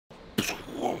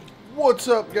What's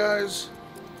up, guys?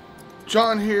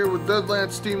 John here with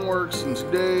Deadlance Steamworks, and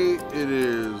today it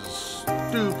is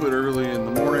stupid early in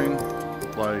the morning,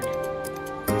 like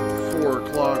 4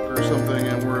 o'clock or something,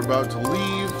 and we're about to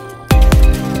leave.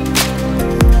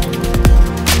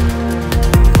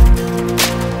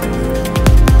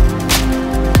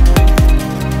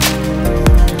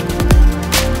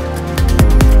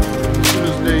 As soon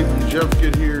as Nate and Jeff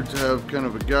get here to have kind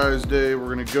of a guy's day, we're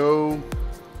gonna go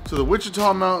to the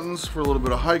Wichita Mountains for a little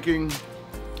bit of hiking,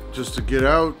 just to get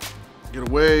out, get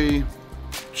away,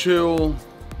 chill,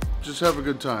 just have a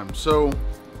good time. So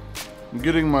I'm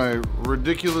getting my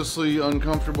ridiculously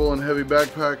uncomfortable and heavy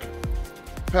backpack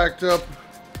packed up,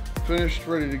 finished,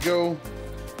 ready to go.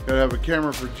 Gotta have a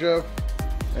camera for Jeff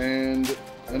and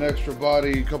an extra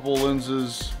body, a couple of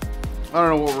lenses. I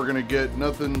don't know what we're gonna get.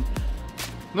 Nothing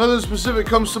specific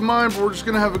comes to mind, but we're just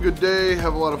gonna have a good day,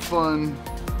 have a lot of fun,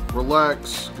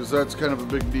 relax, because that's kind of a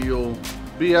big deal.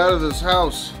 Be out of this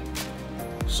house.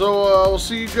 So we'll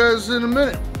see you guys in a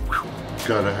minute.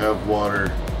 Gotta have water.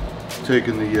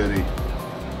 Taking the Yeti.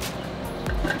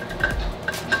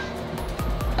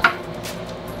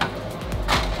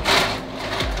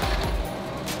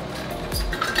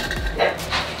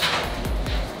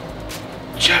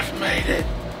 Jeff made it.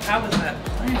 How was that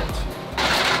plant?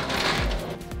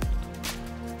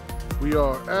 We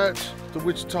are at the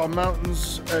Wichita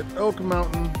Mountains at Elk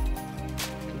Mountain,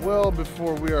 well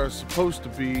before we are supposed to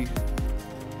be.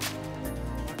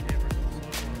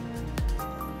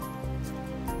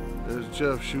 There's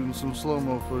Jeff shooting some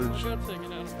slow-mo footage. Good thing,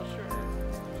 for sure.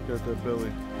 He's got that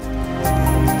belly.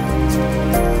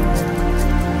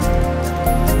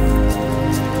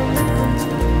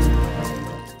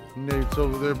 Nate's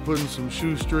over there putting some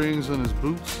shoestrings on his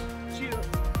boots,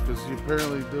 because he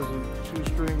apparently doesn't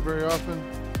shoestring very often.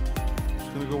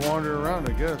 Just gonna go wander around,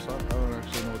 I guess. I don't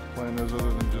actually know what the plan is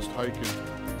other than just hike and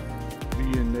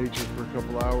be in nature for a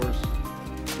couple hours.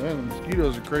 Man, the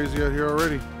mosquitoes are crazy out here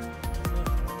already.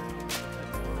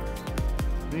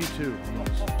 Me too.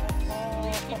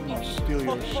 I'm gonna steal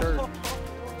your shirt.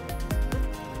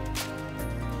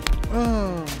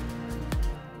 Oh,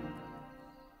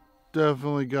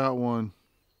 definitely got one.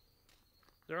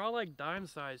 They're all like dime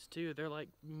sized too. They're like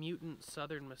mutant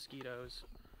southern mosquitoes.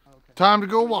 Okay. Time to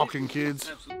go walking,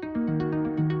 kids.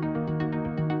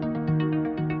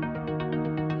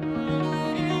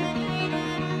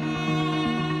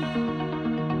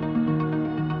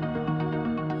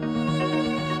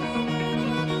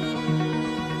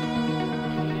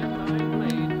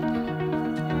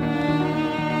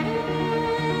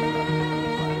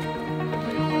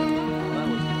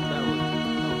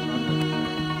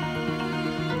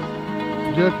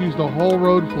 Jeff used a whole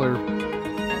road flare.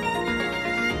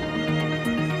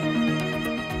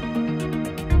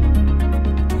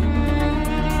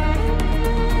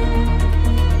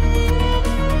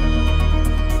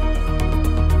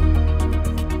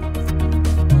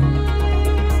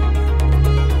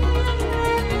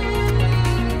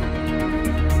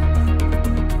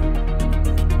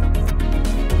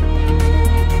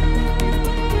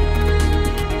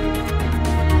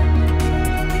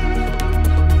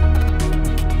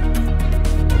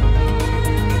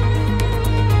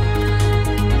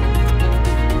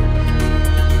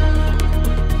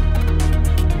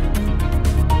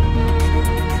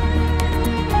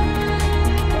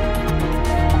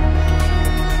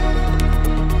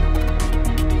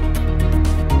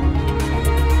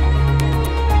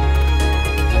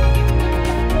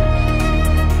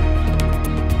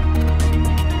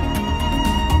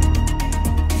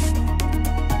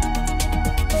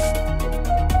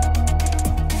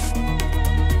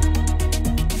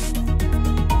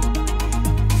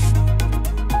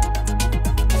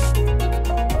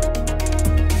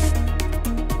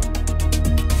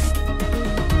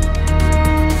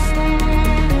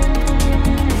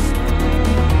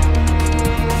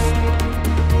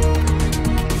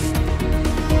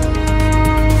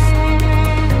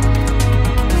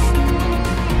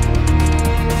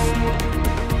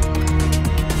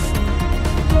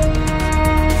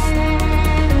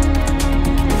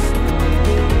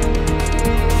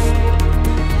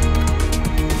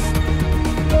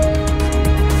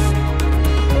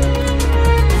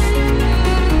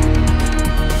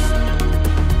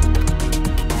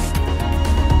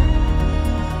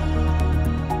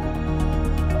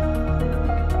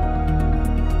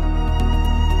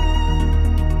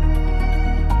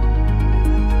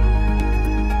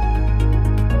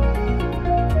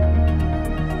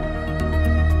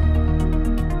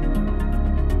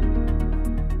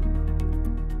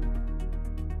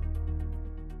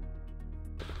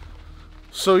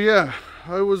 So yeah,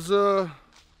 I was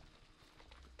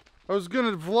I was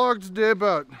gonna vlog today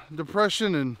about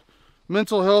depression and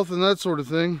mental health and that sort of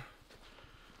thing,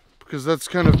 because that's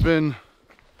kind of been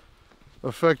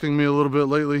affecting me a little bit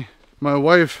lately. My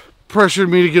wife pressured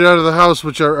me to get out of the house,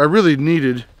 which I really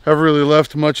needed. Haven't really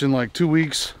left much in like 2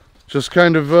 weeks. Just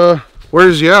kind of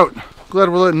wears you out. Glad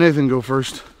we're letting Nathan go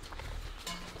first.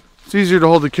 It's easier to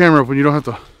hold the camera up when you don't have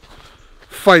to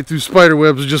fight through spider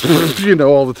webs just, you know,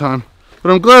 all the time.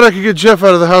 But I'm glad I could get Jeff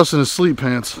out of the house in his sleep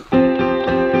pants.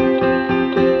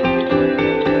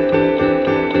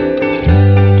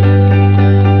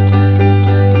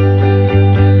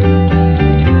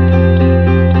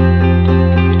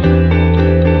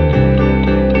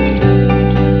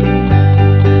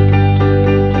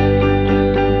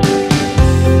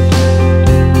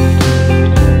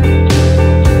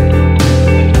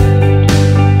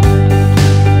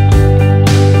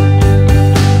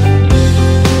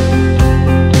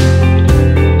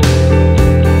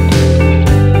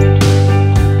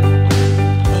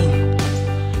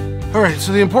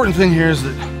 So the important thing here is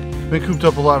that I've been cooped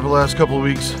up a lot for the last couple of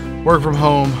weeks. Work from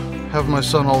home, have my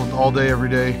son all day, every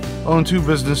day. Own 2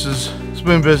 businesses. It's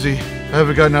been busy. I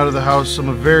haven't gotten out of the house. I'm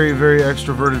a very, very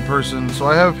extroverted person, so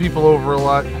I have people over a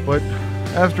lot. But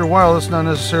after a while, that's not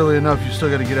necessarily enough. You still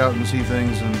got to get out and see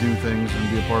things and do things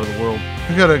and be a part of the world.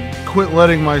 I got to quit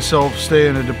letting myself stay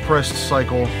in a depressed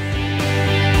cycle.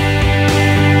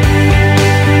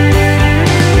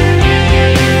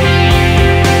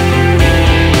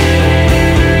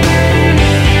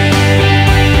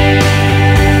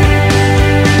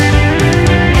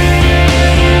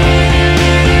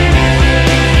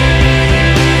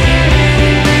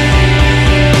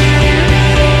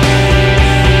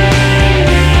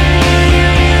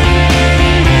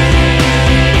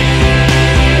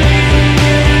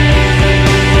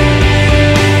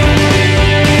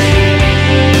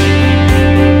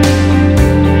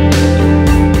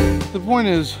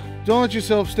 Is don't let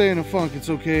yourself stay in a funk. It's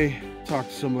okay. Talk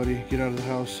to somebody, get out of the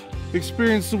house,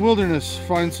 experience the wilderness,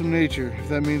 find some nature. If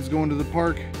that means going to the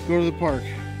park, go to the park,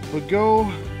 but go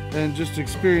and just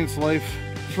experience life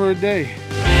for a day.